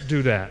you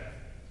do that.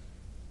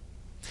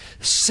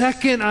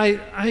 Second,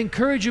 I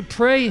encourage you,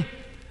 pray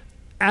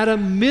at a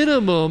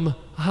minimum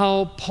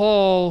how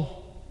Paul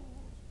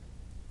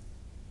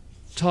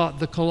taught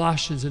the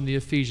Colossians and the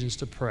Ephesians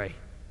to pray.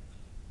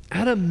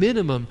 At a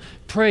minimum,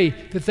 pray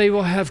that they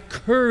will have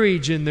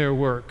courage in their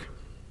work.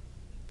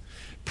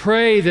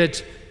 Pray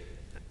that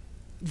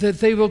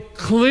they will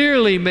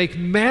clearly make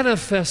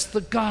manifest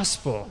the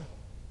gospel.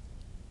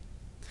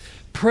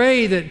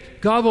 Pray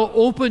that God will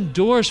open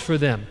doors for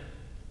them.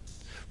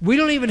 We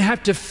don't even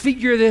have to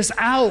figure this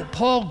out.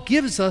 Paul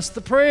gives us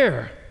the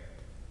prayer.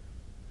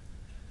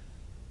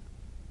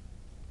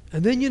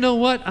 And then you know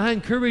what? I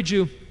encourage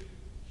you.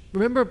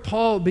 Remember,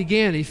 Paul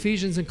began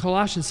Ephesians and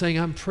Colossians saying,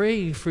 I'm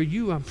praying for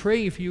you. I'm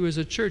praying for you as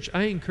a church.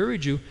 I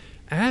encourage you,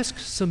 ask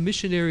some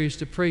missionaries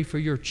to pray for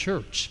your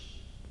church.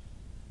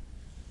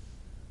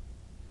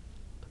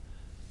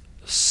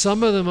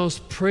 Some of the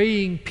most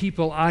praying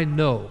people I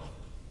know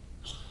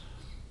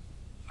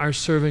are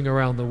serving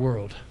around the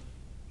world.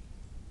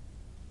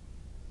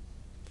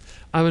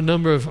 I have a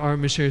number of our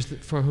missionaries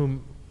for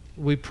whom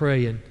we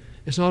pray, and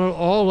it's not at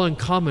all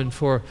uncommon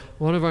for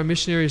one of our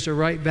missionaries to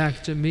write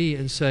back to me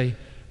and say,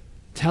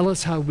 tell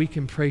us how we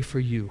can pray for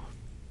you.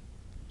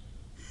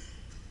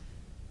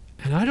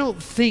 And I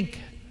don't think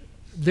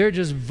they're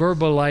just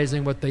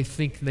verbalizing what they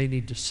think they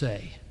need to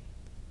say.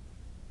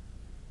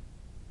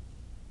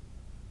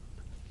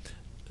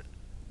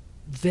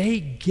 They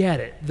get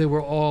it that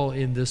we're all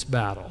in this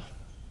battle.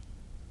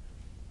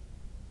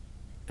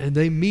 And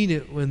they mean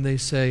it when they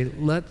say,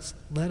 let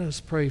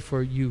us pray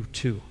for you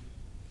too.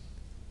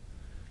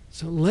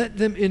 So let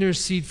them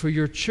intercede for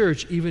your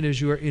church even as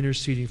you are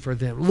interceding for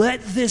them.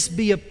 Let this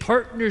be a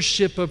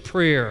partnership of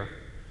prayer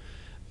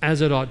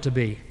as it ought to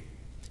be.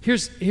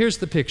 Here's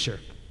the picture.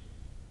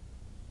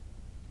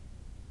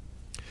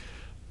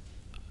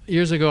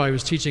 Years ago I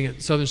was teaching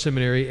at Southern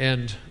Seminary,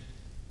 and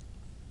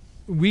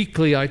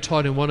weekly I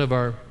taught in one of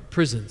our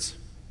prisons.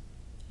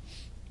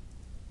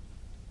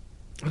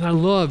 And I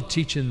loved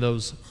teaching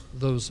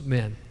those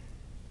men.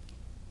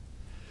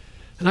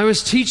 And I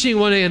was teaching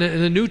one day in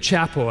a new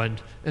chapel,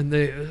 and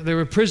there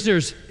were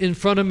prisoners in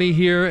front of me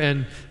here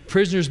and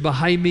prisoners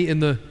behind me in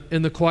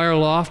the choir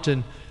loft,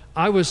 and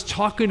I was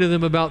talking to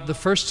them about the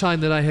first time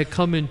that I had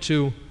come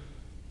into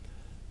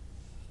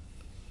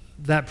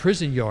that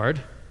prison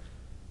yard.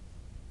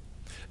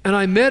 And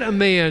I met a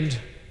man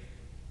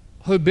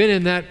who had been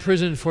in that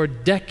prison for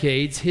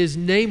decades. His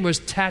name was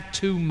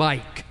Tattoo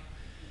Mike.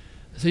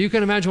 So you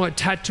can imagine what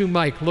Tattoo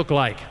Mike looked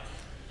like.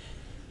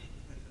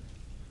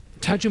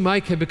 Tattoo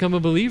Mike had become a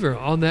believer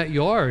on that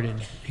yard, and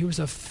he was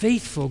a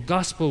faithful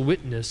gospel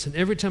witness. And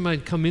every time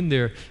I'd come in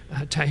there,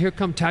 here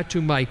come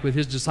Tattoo Mike with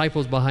his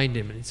disciples behind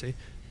him, and he'd say,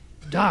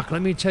 Doc,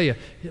 let me tell you,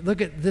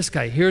 look at this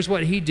guy. Here's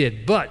what he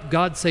did, but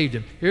God saved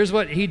him. Here's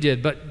what he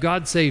did, but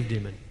God saved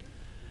him. And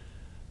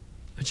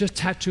just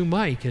Tattoo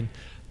Mike. And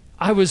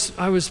I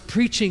was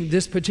preaching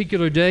this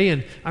particular day,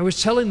 and I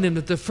was telling them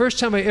that the first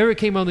time I ever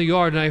came on the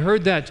yard and I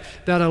heard that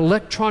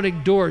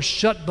electronic door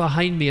shut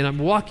behind me, and I'm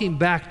walking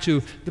back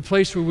to the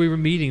place where we were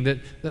meeting, that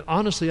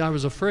honestly I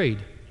was afraid.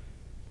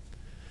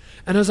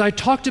 And as I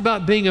talked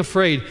about being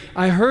afraid,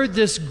 I heard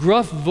this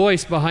gruff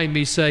voice behind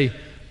me say,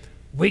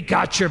 "We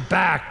got your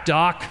back,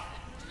 Doc."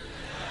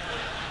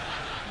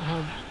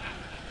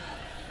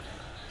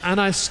 And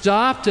I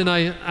stopped, and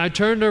I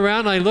turned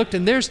around, and I looked,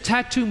 and there's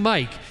Tattoo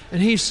Mike.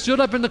 And he stood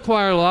up in the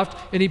choir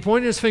loft, and he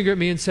pointed his finger at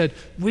me and said,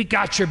 "We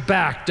got your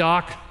back,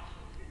 Doc."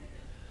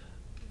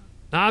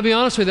 Now, I'll be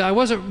honest with you, I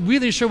wasn't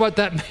really sure what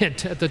that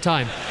meant at the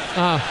time.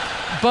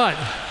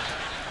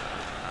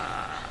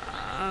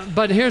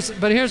 But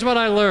here's what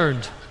I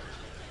learned.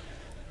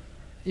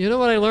 You know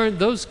what I learned?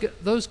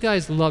 Those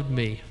guys loved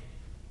me.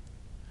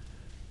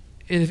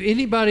 And if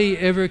anybody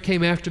ever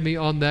came after me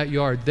on that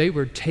yard, they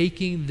were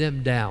taking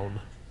them down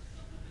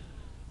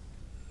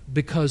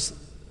because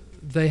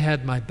they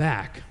had my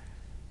back.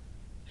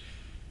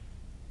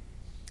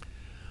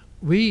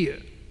 We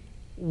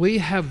we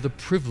have the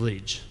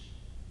privilege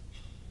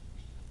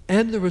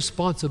and the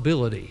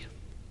responsibility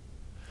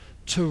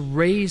to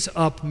raise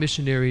up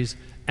missionaries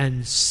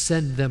and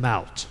send them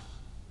out.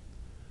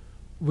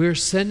 We're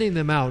sending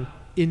them out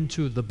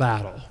into the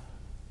battle.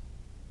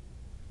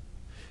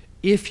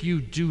 If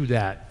you do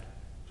that,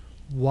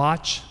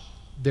 watch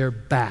their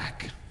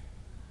back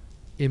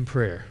in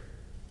prayer.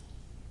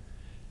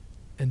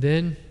 And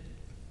then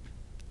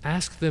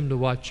ask them to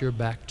watch your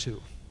back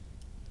too.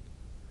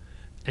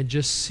 And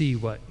just see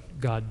what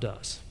God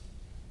does.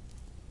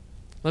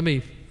 Let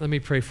me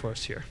pray for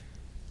us here.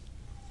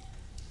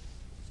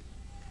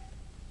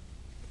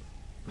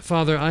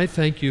 Father, I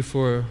thank you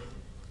for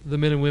the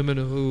men and women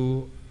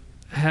who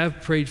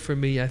have prayed for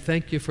me. I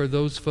thank you for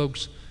those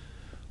folks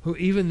who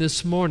even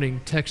this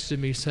morning texted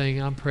me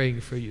saying, I'm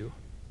praying for you.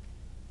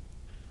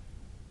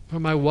 For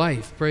my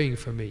wife praying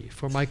for me,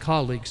 for my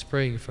colleagues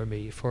praying for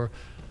me, for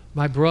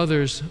my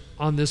brothers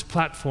on this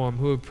platform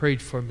who have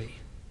prayed for me.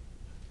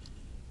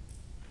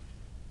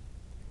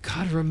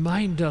 God,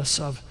 remind us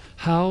of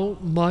how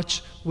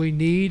much we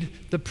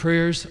need the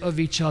prayers of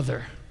each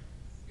other.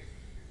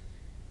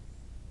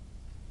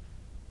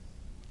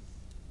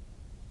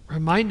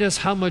 Remind us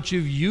how much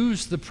you've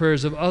used the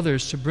prayers of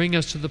others to bring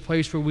us to the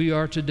place where we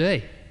are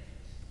today.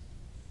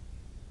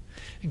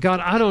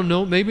 God, I don't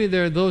know, maybe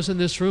there are those in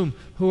this room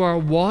who are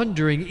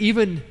wandering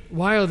even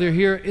while they're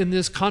here in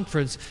this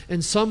conference,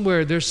 and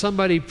somewhere there's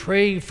somebody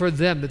praying for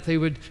them that they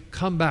would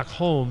come back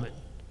home.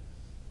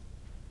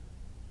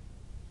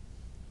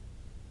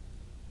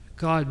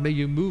 God, may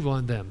you move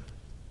on them.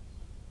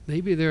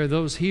 Maybe there are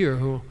those here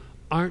who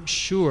aren't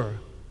sure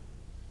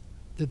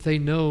that they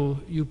know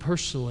you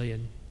personally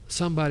and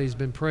somebody's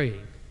been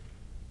praying.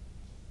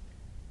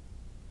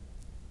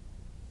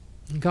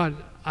 God,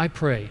 I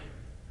pray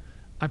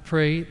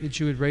that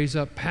you would raise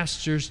up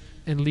pastors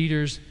and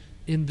leaders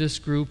in this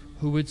group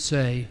who would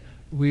say,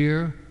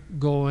 we're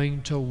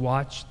going to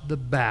watch the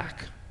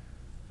back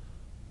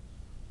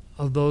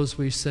of those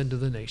we send to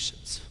the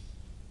nations.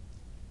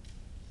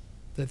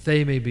 That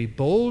they may be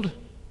bold,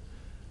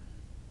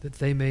 that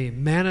they may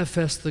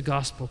manifest the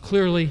gospel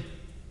clearly,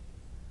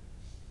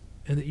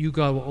 and that you,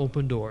 God, will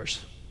open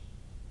doors.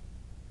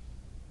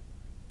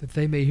 That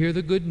they may hear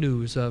the good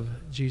news of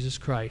Jesus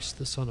Christ,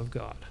 the Son of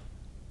God,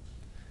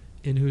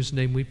 in whose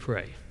name we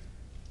pray.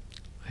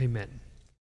 Amen.